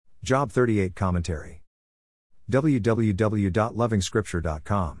Job 38 Commentary.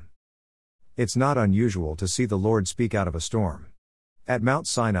 www.lovingscripture.com. It's not unusual to see the Lord speak out of a storm. At Mount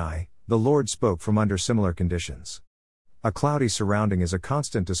Sinai, the Lord spoke from under similar conditions. A cloudy surrounding is a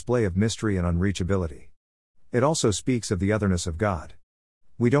constant display of mystery and unreachability. It also speaks of the otherness of God.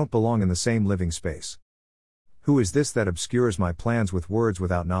 We don't belong in the same living space. Who is this that obscures my plans with words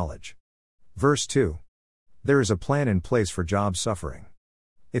without knowledge? Verse 2. There is a plan in place for Job's suffering.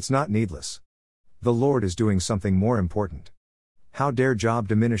 It's not needless. The Lord is doing something more important. How dare Job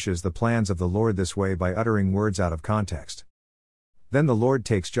diminishes the plans of the Lord this way by uttering words out of context. Then the Lord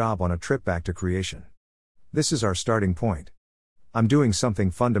takes Job on a trip back to creation. This is our starting point. I'm doing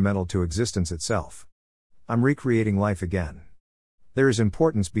something fundamental to existence itself. I'm recreating life again. There is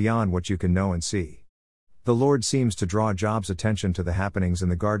importance beyond what you can know and see. The Lord seems to draw Job's attention to the happenings in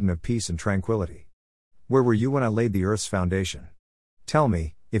the garden of peace and tranquility. Where were you when I laid the earth's foundation? Tell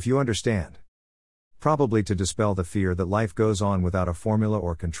me, if you understand. Probably to dispel the fear that life goes on without a formula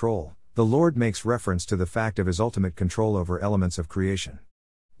or control, the Lord makes reference to the fact of His ultimate control over elements of creation.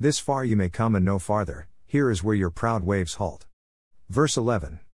 This far you may come and no farther, here is where your proud waves halt. Verse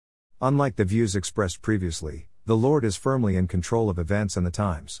 11. Unlike the views expressed previously, the Lord is firmly in control of events and the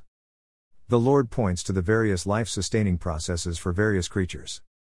times. The Lord points to the various life-sustaining processes for various creatures.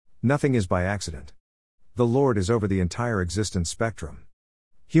 Nothing is by accident. The Lord is over the entire existence spectrum.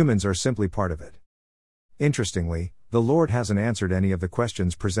 Humans are simply part of it. Interestingly, the Lord hasn't answered any of the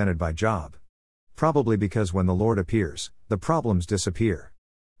questions presented by Job. Probably because when the Lord appears, the problems disappear.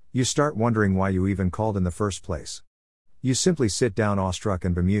 You start wondering why you even called in the first place. You simply sit down awestruck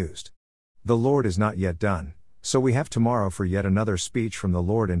and bemused. The Lord is not yet done, so we have tomorrow for yet another speech from the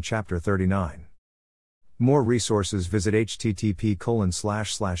Lord in chapter 39. More resources visit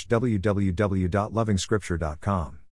http://www.lovingscripture.com.